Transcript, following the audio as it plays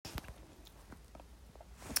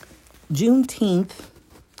Juneteenth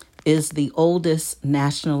is the oldest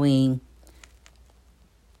nationally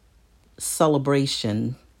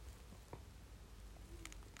celebration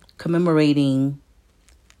commemorating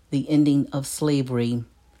the ending of slavery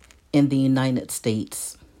in the United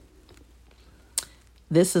States.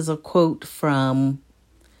 This is a quote from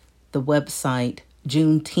the website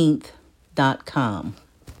Juneteenth.com.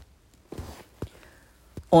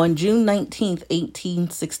 On June 19,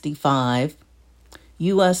 1865,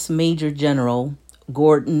 U.S. Major General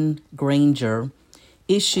Gordon Granger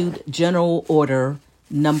issued General Order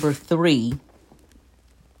Number 3,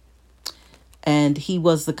 and he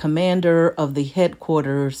was the commander of the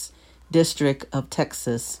headquarters district of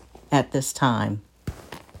Texas at this time.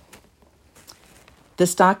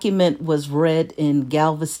 This document was read in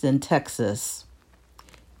Galveston, Texas,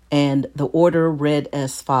 and the order read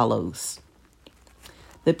as follows.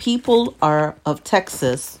 The people of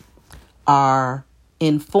Texas are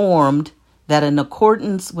informed that in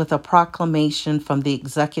accordance with a proclamation from the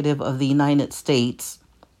Executive of the United States,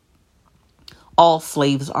 all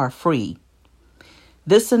slaves are free.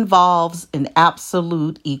 This involves an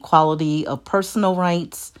absolute equality of personal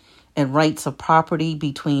rights and rights of property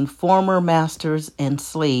between former masters and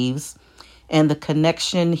slaves, and the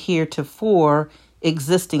connection heretofore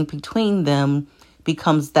existing between them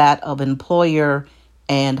becomes that of employer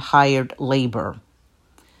and hired labor.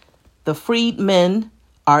 The freedmen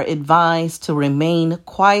are advised to remain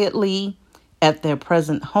quietly at their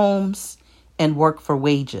present homes and work for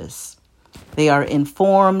wages. They are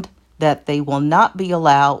informed that they will not be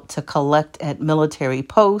allowed to collect at military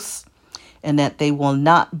posts and that they will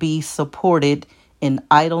not be supported in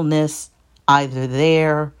idleness either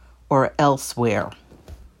there or elsewhere.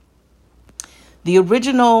 The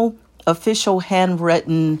original official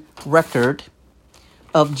handwritten record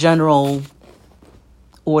of General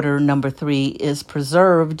Order Number 3 is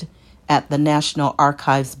preserved at the National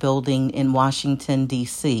Archives building in Washington,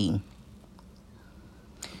 D.C.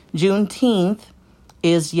 Juneteenth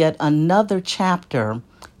is yet another chapter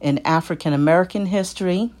in African American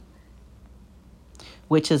history,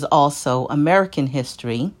 which is also American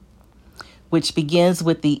history, which begins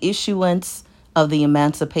with the issuance of the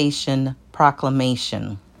Emancipation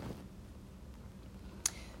Proclamation.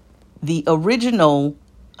 The original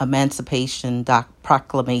Emancipation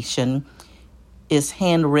Proclamation is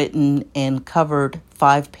handwritten and covered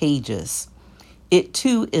 5 pages. It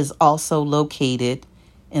too is also located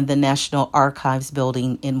in the National Archives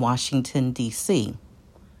building in Washington, D.C.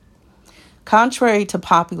 Contrary to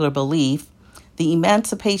popular belief, the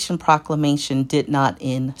Emancipation Proclamation did not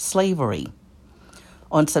end slavery.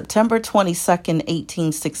 On September 22,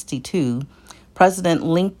 1862, President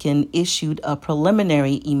Lincoln issued a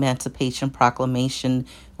preliminary Emancipation Proclamation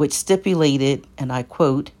which stipulated, and I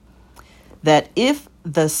quote, that if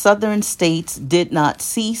the Southern states did not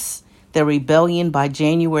cease their rebellion by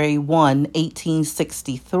January 1,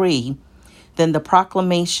 1863, then the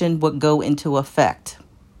proclamation would go into effect.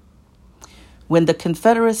 When the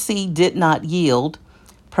Confederacy did not yield,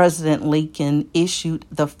 President Lincoln issued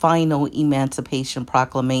the final Emancipation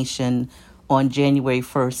Proclamation on January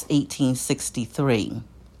 1st, 1863.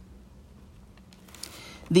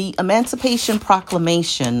 The Emancipation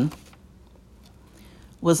Proclamation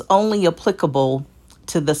was only applicable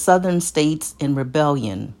to the Southern states in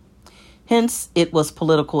rebellion. Hence, it was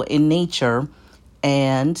political in nature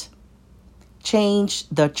and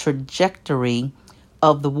changed the trajectory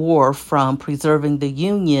of the war from preserving the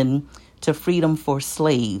Union to freedom for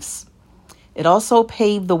slaves. It also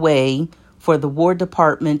paved the way for the War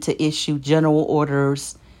Department to issue General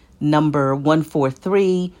Orders Number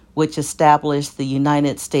 143, which established the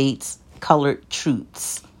United States Colored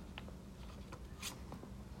Troops.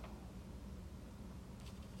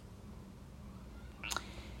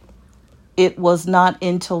 It was not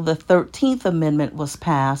until the 13th Amendment was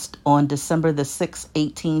passed on December the 6th,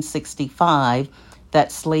 1865,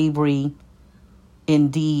 that slavery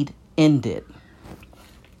indeed ended.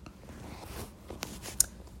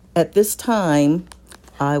 At this time,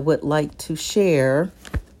 I would like to share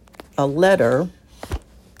a letter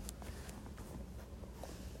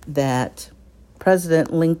that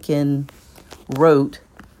President Lincoln wrote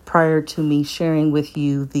prior to me sharing with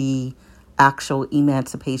you the actual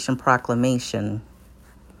Emancipation Proclamation.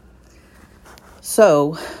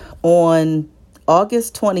 So, on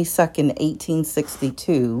August 22nd,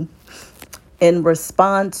 1862, in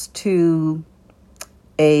response to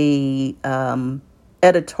a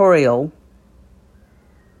editorial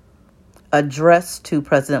addressed to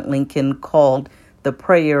President Lincoln called The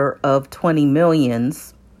Prayer of 20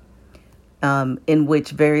 Millions, in which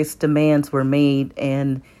various demands were made,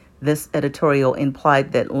 and This editorial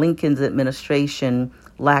implied that Lincoln's administration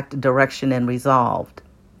lacked direction and resolve.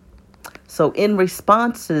 So in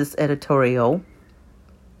response to this editorial,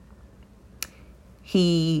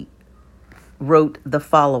 he wrote the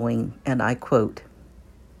following, and I quote,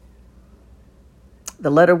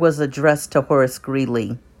 the letter was addressed to Horace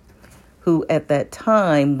Greeley, who at that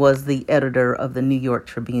time was the editor of the New York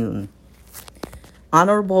Tribune.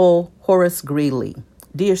 Honorable Horace Greeley,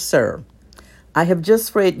 dear sir, I have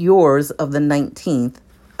just read yours of the 19th,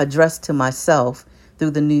 addressed to myself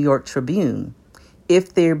through the New York Tribune.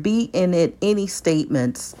 If there be in it any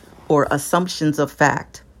statements or assumptions of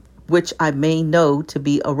fact, which I may know to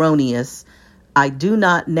be erroneous, I do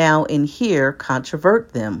not now and here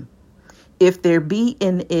controvert them. If there be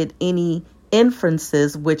in it any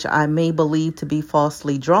inferences which I may believe to be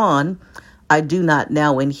falsely drawn, I do not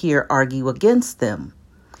now and here argue against them.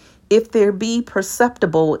 If there be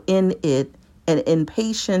perceptible in it an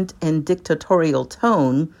impatient and dictatorial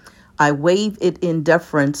tone, I waive it in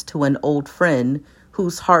deference to an old friend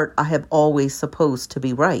whose heart I have always supposed to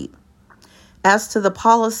be right. As to the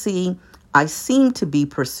policy I seem to be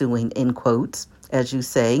pursuing, in quotes, as you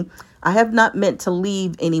say, I have not meant to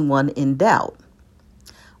leave anyone in doubt.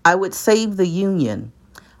 I would save the Union.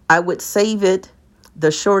 I would save it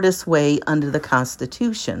the shortest way under the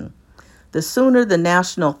Constitution. The sooner the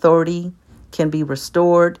national authority can be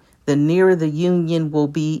restored, the nearer the Union will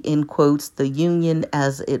be, in quotes, the Union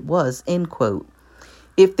as it was, end quote.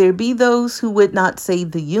 If there be those who would not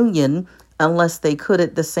save the Union unless they could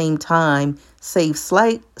at the same time save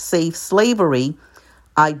slavery,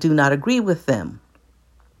 I do not agree with them.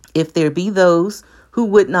 If there be those who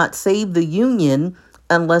would not save the Union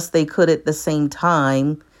unless they could at the same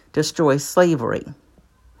time destroy slavery.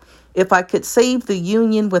 If I could save the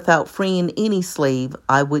Union without freeing any slave,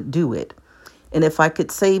 I would do it. And if I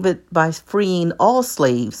could save it by freeing all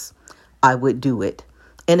slaves, I would do it.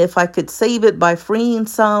 And if I could save it by freeing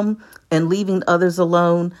some and leaving others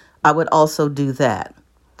alone, I would also do that.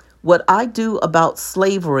 What I do about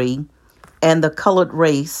slavery and the colored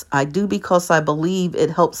race, I do because I believe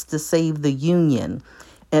it helps to save the Union.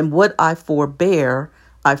 And what I forbear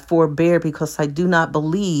because I do not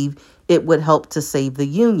believe it would help to save the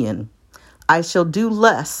Union. I shall do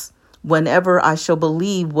less whenever I shall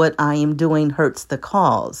believe what I am doing hurts the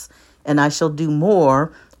cause, and I shall do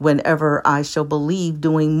more whenever I shall believe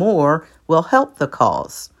doing more will help the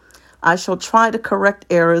cause. I shall try to correct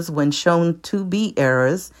errors when shown to be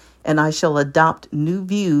errors, and I shall adopt new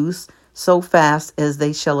views so fast as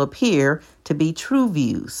they shall appear to be true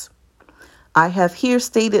views. I have here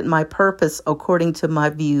stated my purpose according to my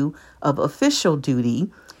view of official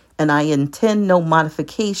duty, and I intend no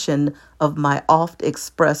modification of my oft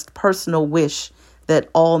expressed personal wish that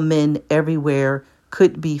all men everywhere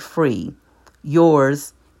could be free.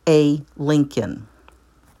 Yours, A. Lincoln.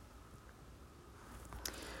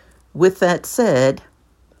 With that said,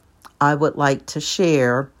 I would like to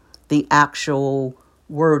share the actual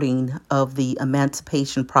wording of the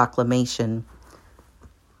Emancipation Proclamation,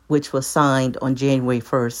 which was signed on January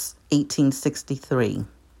 1st, 1863.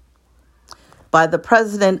 By the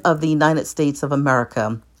President of the United States of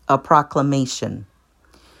America, a proclamation.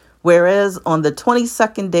 Whereas on the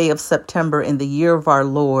 22nd day of September in the year of our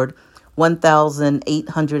Lord,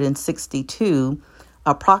 1862,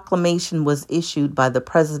 a proclamation was issued by the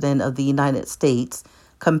President of the United States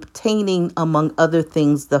containing, among other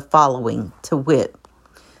things, the following, to wit,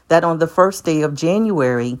 that on the first day of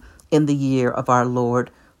January in the year of our Lord,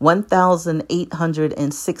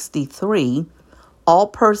 1863, all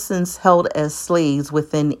persons held as slaves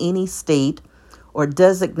within any state or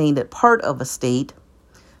designated part of a state,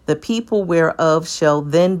 the people whereof shall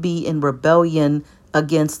then be in rebellion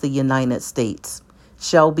against the United States,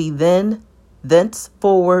 shall be then,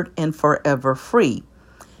 thenceforward, and forever free.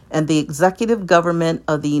 And the executive government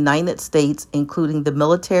of the United States, including the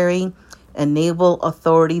military and naval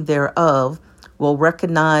authority thereof, will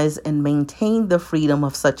recognize and maintain the freedom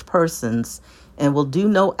of such persons, and will do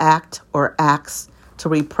no act or acts to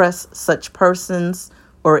repress such persons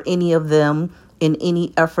or any of them in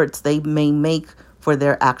any efforts they may make for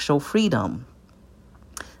their actual freedom.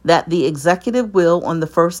 That the executive will, on the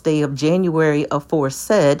first day of January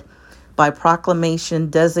aforesaid, by proclamation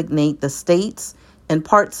designate the states and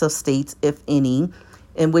parts of states, if any,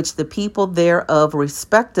 in which the people thereof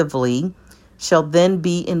respectively shall then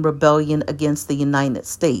be in rebellion against the United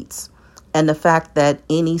States, and the fact that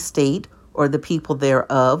any state or the people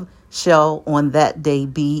thereof shall on that day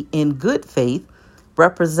be in good faith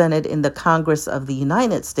represented in the Congress of the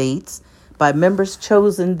United States by members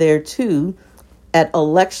chosen thereto at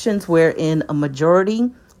elections wherein a majority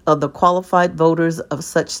of the qualified voters of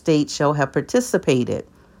such state shall have participated,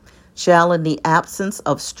 shall in the absence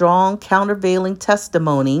of strong countervailing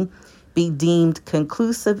testimony be deemed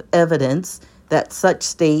conclusive evidence that such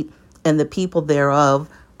state and the people thereof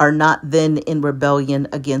are not then in rebellion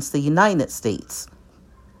against the United States.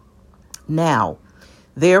 Now,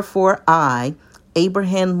 therefore, I,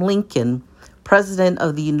 Abraham Lincoln, President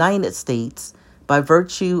of the United States, by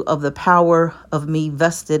virtue of the power of me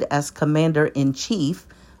vested as Commander-in-Chief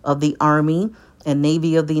of the Army and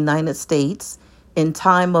Navy of the United States, in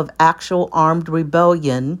time of actual armed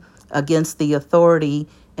rebellion against the authority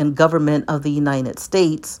and government of the United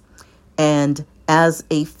States, and as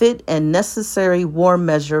a fit and necessary war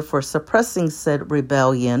measure for suppressing said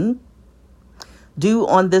rebellion, due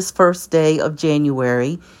on this first day of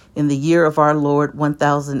January in the year of our Lord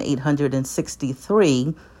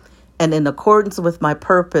 1863, and in accordance with my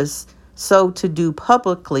purpose so to do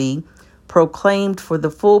publicly, proclaimed for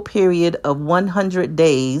the full period of 100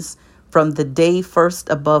 days from the day first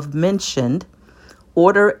above mentioned,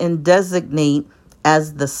 order and designate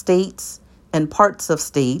as the states and parts of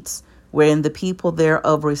states wherein the people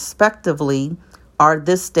thereof respectively are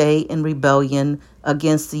this day in rebellion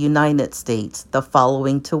against the United States, the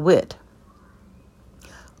following to wit: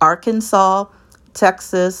 Arkansas,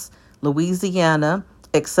 Texas, Louisiana,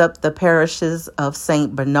 except the parishes of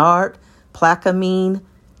St. Bernard, Plaquemine,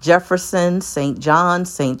 Jefferson, St. John,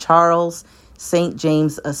 St. Charles, St.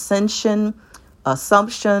 James Ascension,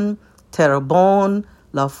 Assumption, Terrebonne,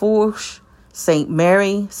 Lafourche, St.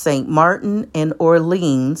 Mary, St. Martin, and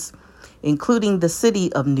Orleans, including the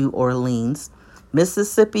city of New Orleans,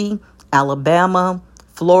 Mississippi, Alabama,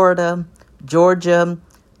 Florida, Georgia,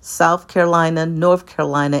 South Carolina, North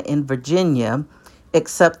Carolina, and Virginia,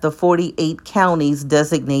 except the 48 counties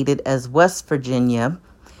designated as West Virginia,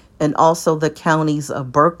 and also the counties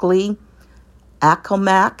of Berkeley,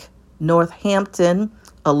 Accomack, Northampton,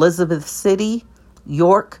 Elizabeth City,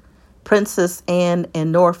 York, Princess Anne,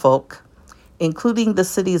 and Norfolk, including the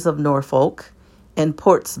cities of Norfolk and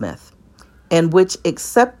Portsmouth, and which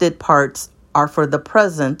excepted parts are for the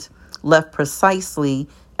present left precisely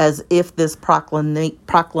as if this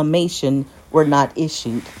proclamation were not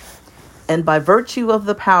issued. And by virtue of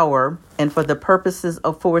the power and for the purposes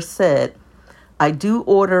aforesaid, I do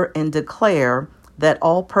order and declare that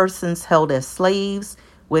all persons held as slaves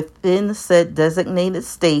within said designated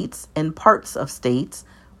states and parts of states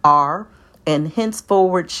are and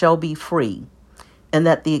henceforward shall be free, and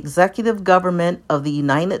that the executive government of the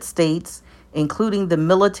United States, including the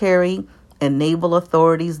military and naval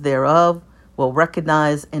authorities thereof, will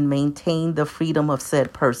recognize and maintain the freedom of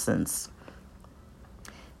said persons.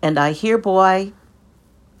 And I hereby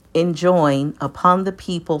enjoin upon the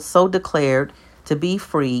people so declared to be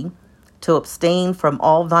free, to abstain from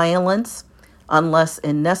all violence, unless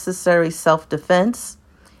in necessary self-defense,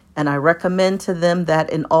 and I recommend to them that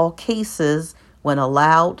in all cases, when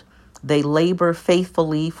allowed, they labor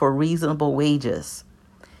faithfully for reasonable wages.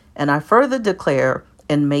 And I further declare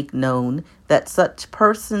and make known that such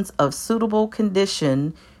persons of suitable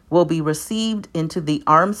condition will be received into the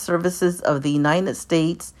armed services of the United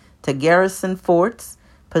States to garrison forts,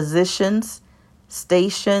 positions,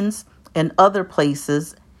 stations, and other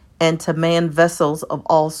places, and to man vessels of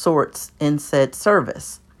all sorts in said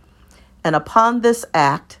service. And upon this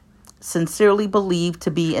act, sincerely believed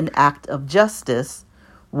to be an act of justice,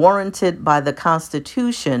 warranted by the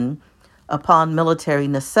Constitution upon military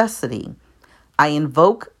necessity, I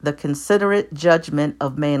invoke the considerate judgment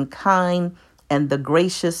of mankind and the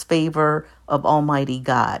gracious favor of Almighty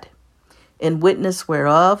God. In witness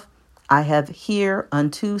whereof, I have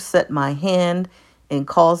hereunto set my hand and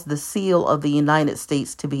caused the seal of the United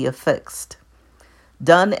States to be affixed.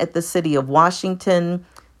 Done at the city of Washington,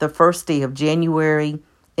 the first day of January,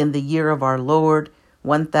 in the year of our Lord,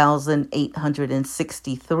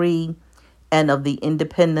 1863, and of the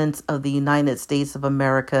independence of the United States of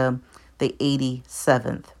America, the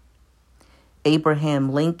 87th.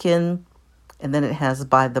 Abraham Lincoln, and then it has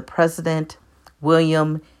by the President,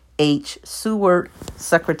 William H. Seward,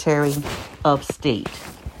 Secretary of State.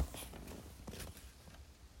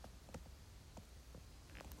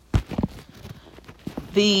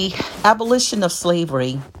 The abolition of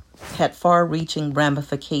slavery had far-reaching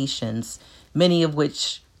ramifications, many of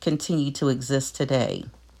which continue to exist today.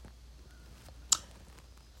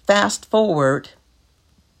 Fast forward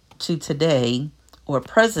to today, or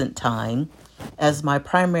present time, as my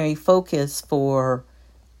primary focus for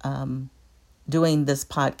doing this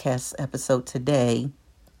podcast episode today,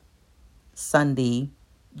 Sunday,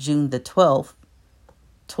 June the 12th,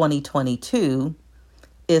 2022,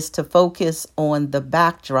 is to focus on the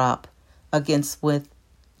backdrop against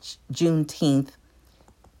Juneteenth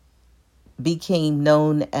became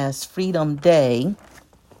known as Freedom Day,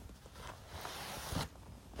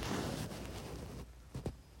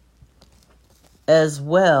 as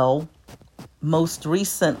well. Most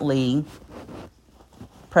recently,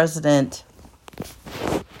 President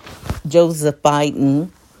Joseph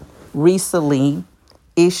Biden recently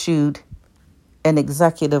issued an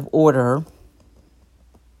executive order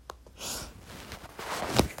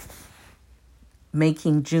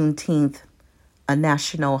making Juneteenth a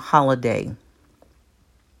national holiday.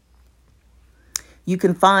 You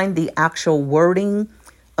can find the actual wording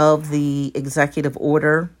of the executive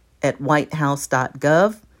order at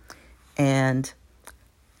whitehouse.gov, and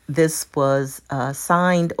this was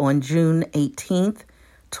signed on June 18th,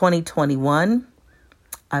 2021.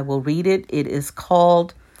 I will read it. It is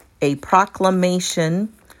called A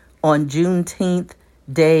Proclamation on Juneteenth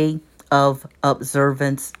Day of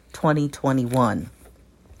Observance 2021.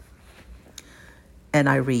 And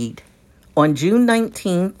I read, on June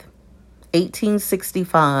 19th,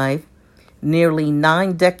 1865, nearly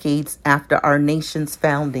 9 decades after our nation's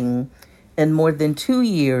founding, and more than 2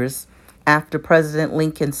 years after President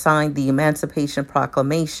Lincoln signed the Emancipation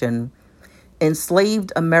Proclamation,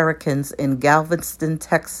 enslaved Americans in Galveston,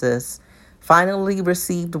 Texas, finally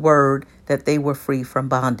received word that they were free from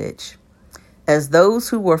bondage. As those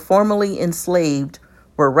who were formerly enslaved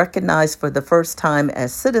were recognized for the first time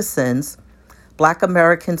as citizens, Black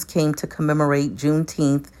Americans came to commemorate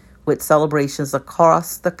Juneteenth with celebrations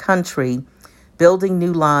across the country, building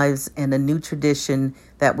new lives and a new tradition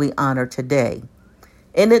that we honor today.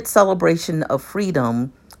 In its celebration of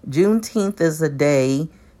freedom, Juneteenth is a day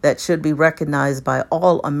that should be recognized by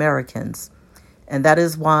all Americans, and that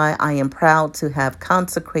is why I am proud to have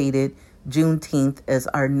consecrated Juneteenth as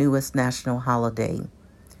our newest national holiday.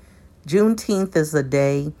 Juneteenth is a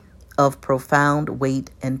day of profound weight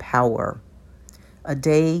and power, a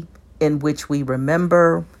day in which we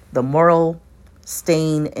remember the moral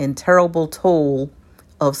stain and terrible toll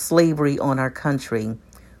of slavery on our country,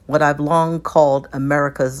 what I've long called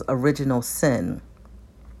America's original sin,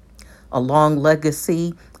 a long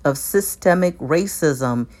legacy of systemic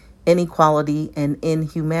racism, inequality, and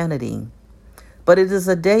inhumanity. But it is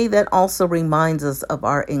a day that also reminds us of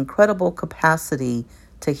our incredible capacity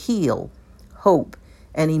to heal, hope,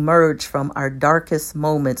 and emerge from our darkest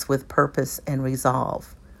moments with purpose and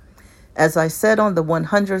resolve. As I said on the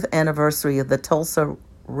 100th anniversary of the Tulsa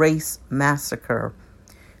Race Massacre,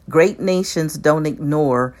 great nations don't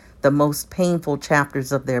ignore the most painful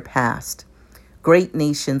chapters of their past. Great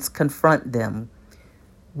nations confront them.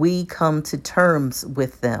 We come to terms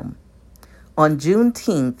with them. On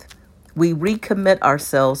Juneteenth, we recommit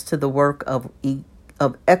ourselves to the work of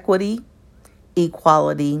equity,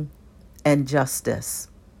 equality, and justice.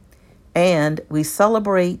 And we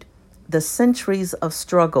celebrate the centuries of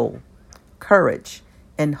struggle, courage,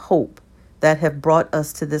 and hope that have brought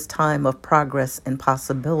us to this time of progress and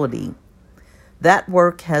possibility. That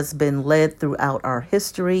work has been led throughout our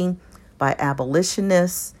history by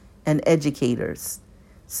abolitionists and educators,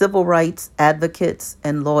 civil rights advocates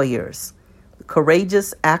and lawyers,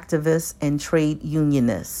 courageous activists and trade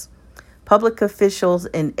unionists, public officials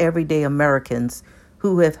and everyday Americans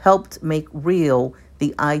who have helped make real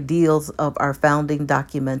the ideals of our founding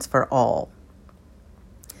documents for all.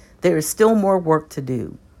 There is still more work to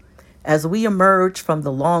do. As we emerge from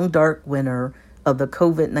the long, dark winter of the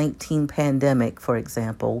COVID-19 pandemic, for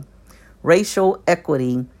example, racial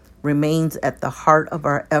equity remains at the heart of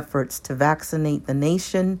our efforts to vaccinate the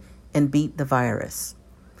nation and beat the virus.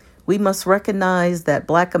 We must recognize that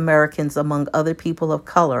Black Americans, among other people of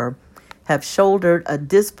color, have shouldered a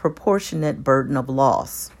disproportionate burden of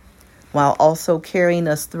loss, while also carrying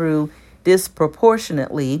us through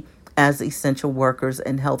disproportionately as essential workers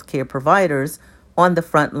and healthcare providers on the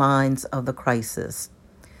front lines of the crisis.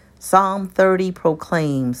 Psalm 30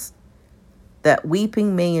 proclaims that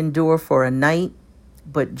weeping may endure for a night,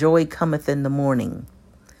 but joy cometh in the morning.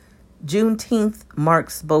 Juneteenth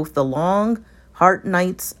marks both the long, hard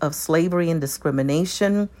nights of slavery and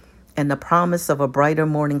discrimination and the promise of a brighter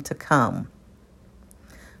morning to come.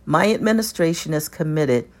 My administration is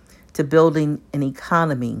committed to building an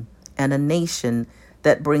economy and a nation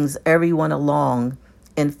that brings everyone along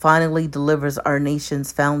and finally delivers our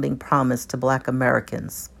nation's founding promise to Black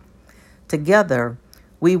Americans. Together,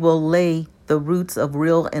 we will lay the roots of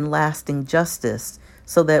real and lasting justice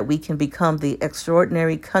so that we can become the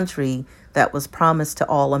extraordinary country that was promised to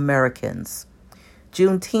all Americans.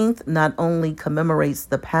 Juneteenth not only commemorates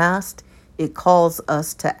the past, it calls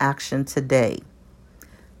us to action today.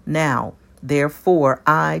 Now, therefore,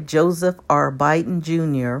 I, Joseph R. Biden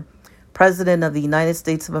Jr., President of the United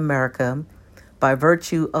States of America, by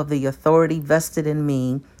virtue of the authority vested in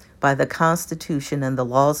me by the Constitution and the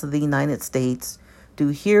laws of the United States, do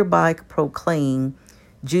hereby proclaim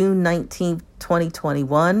June 19th,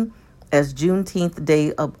 2021 as Juneteenth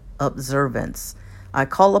Day of observance. I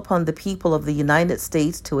call upon the people of the United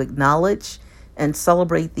States to acknowledge and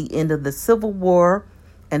celebrate the end of the Civil War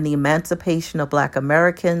and the emancipation of Black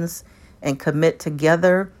Americans, and commit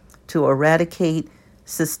together to eradicate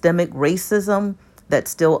systemic racism that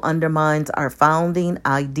still undermines our founding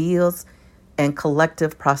ideals and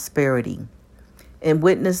collective prosperity. In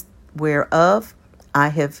witness whereof, I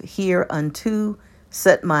have hereunto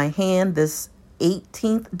set my hand this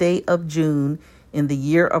 18th day of June in the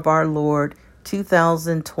year of our Lord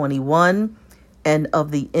 2021, and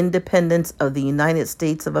of the independence of the United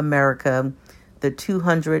States of America, the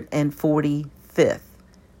 245th.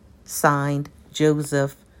 Signed,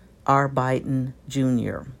 Joseph R. Biden,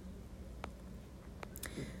 Jr.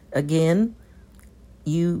 Again,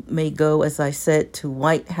 you may go, as I said, to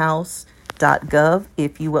whitehouse.gov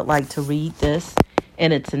if you would like to read this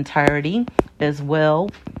in its entirety. As well,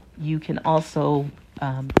 you can also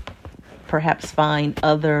perhaps find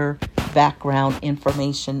other background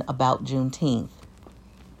information about Juneteenth.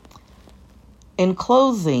 In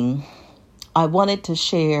closing, I wanted to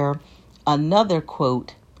share another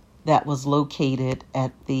quote that was located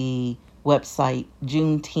at the website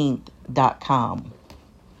Juneteenth.com.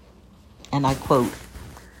 And I quote,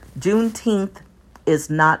 "Juneteenth is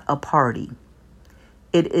not a party.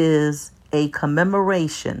 It is a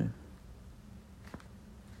commemoration,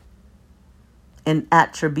 an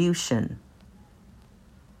attribution,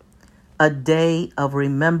 a day of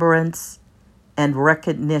remembrance and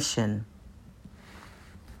recognition.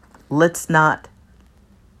 Let's not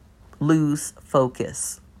lose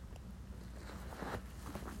focus."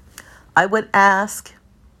 I would ask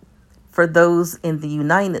for those in the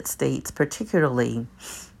United States, particularly,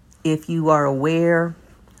 if you are aware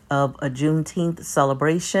of a Juneteenth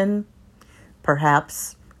celebration,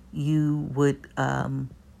 perhaps you would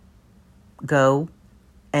go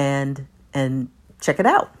and check it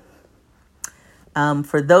out.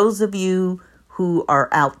 For those of you who are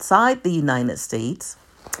outside the United States,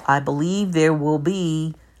 I believe there will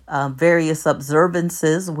be various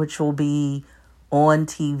observances which will be on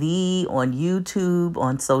TV, on YouTube,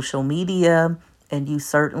 on social media, and you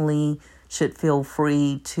certainly should feel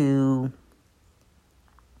free to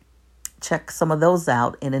check some of those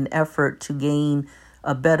out in an effort to gain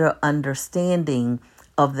a better understanding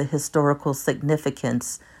of the historical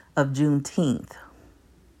significance of Juneteenth.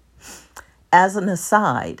 As an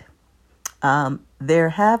aside, there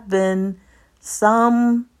have been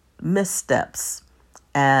some missteps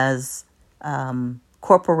as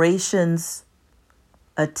corporations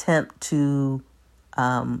attempt to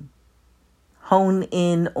hone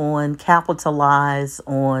in on, capitalize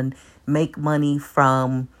on, make money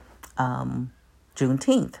from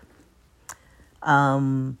Juneteenth.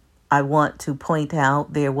 I want to point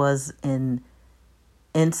out there was an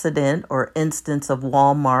incident or instance of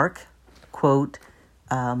Walmart, quote,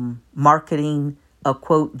 marketing a,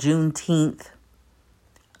 quote, Juneteenth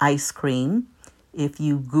ice cream. If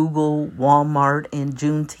you Google Walmart and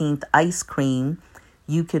Juneteenth ice cream,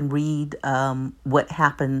 you can read what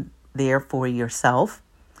happened there for yourself.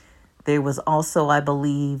 There was also, I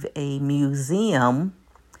believe, a museum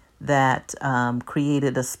that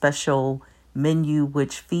created a special menu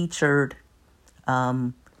which featured,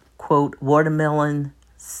 quote, watermelon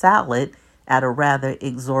salad at a rather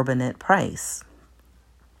exorbitant price.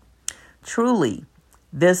 Truly,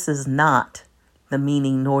 this is not the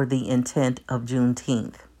meaning nor the intent of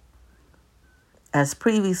Juneteenth. As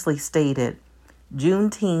previously stated,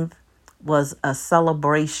 Juneteenth was a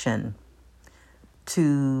celebration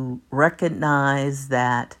to recognize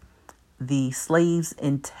that the slaves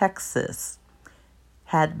in Texas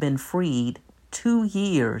had been freed 2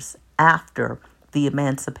 years after the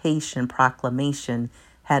Emancipation Proclamation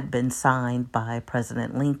had been signed by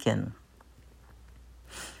President Lincoln.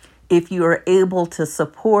 If you are able to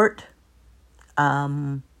support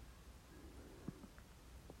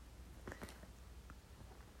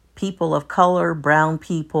people of color, brown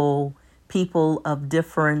people, people of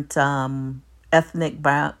different ethnic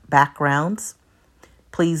backgrounds,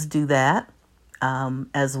 please do that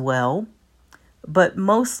as well. But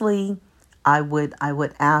mostly, I would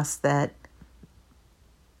ask that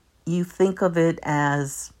you think of it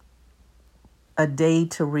as a day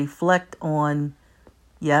to reflect on,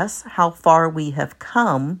 yes, how far we have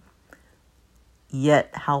come, yet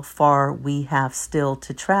how far we have still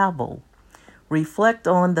to travel. Reflect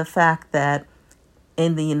on the fact that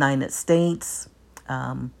in the United States,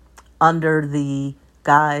 under the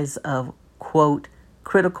guise of, quote,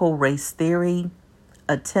 critical race theory,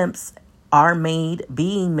 attempts are made,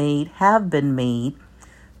 being made, have been made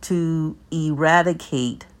to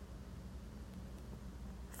eradicate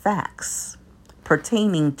facts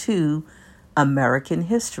pertaining to American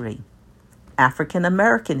history, African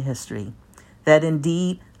American history, that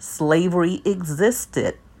indeed slavery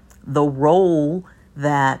existed, the role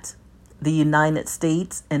that the United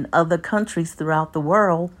States and other countries throughout the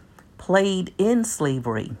world played in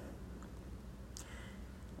slavery.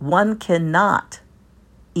 One cannot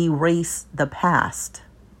erase the past.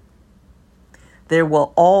 There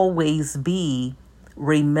will always be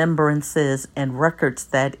remembrances and records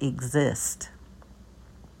that exist.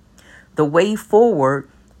 The way forward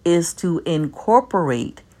is to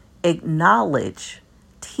incorporate, acknowledge,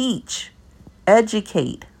 teach,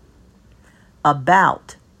 educate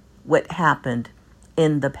about what happened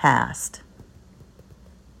in the past.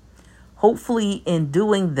 Hopefully, in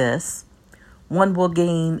doing this, one will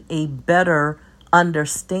gain a better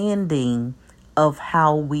understanding of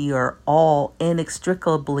how we are all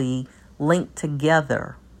inextricably linked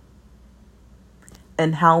together,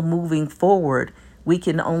 and how moving forward we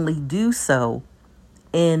can only do so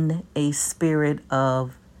in a spirit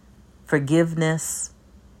of forgiveness,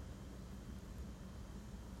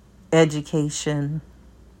 education,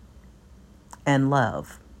 and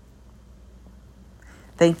love.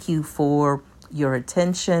 Thank you for your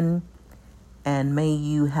attention, and may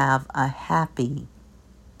you have a happy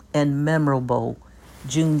and memorable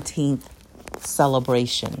Juneteenth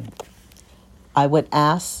celebration. I would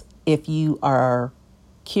ask, if you are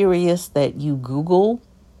curious, that you Google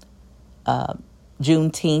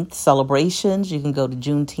Juneteenth celebrations. You can go to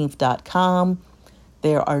juneteenth.com.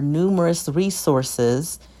 There are numerous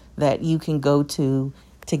resources that you can go to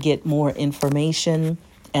get more information.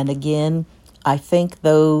 And again, I thank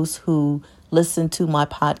those who listen to my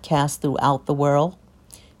podcast throughout the world.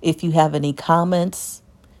 If you have any comments,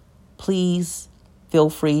 please feel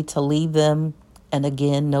free to leave them. And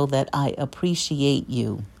again, know that I appreciate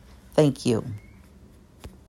you. Thank you.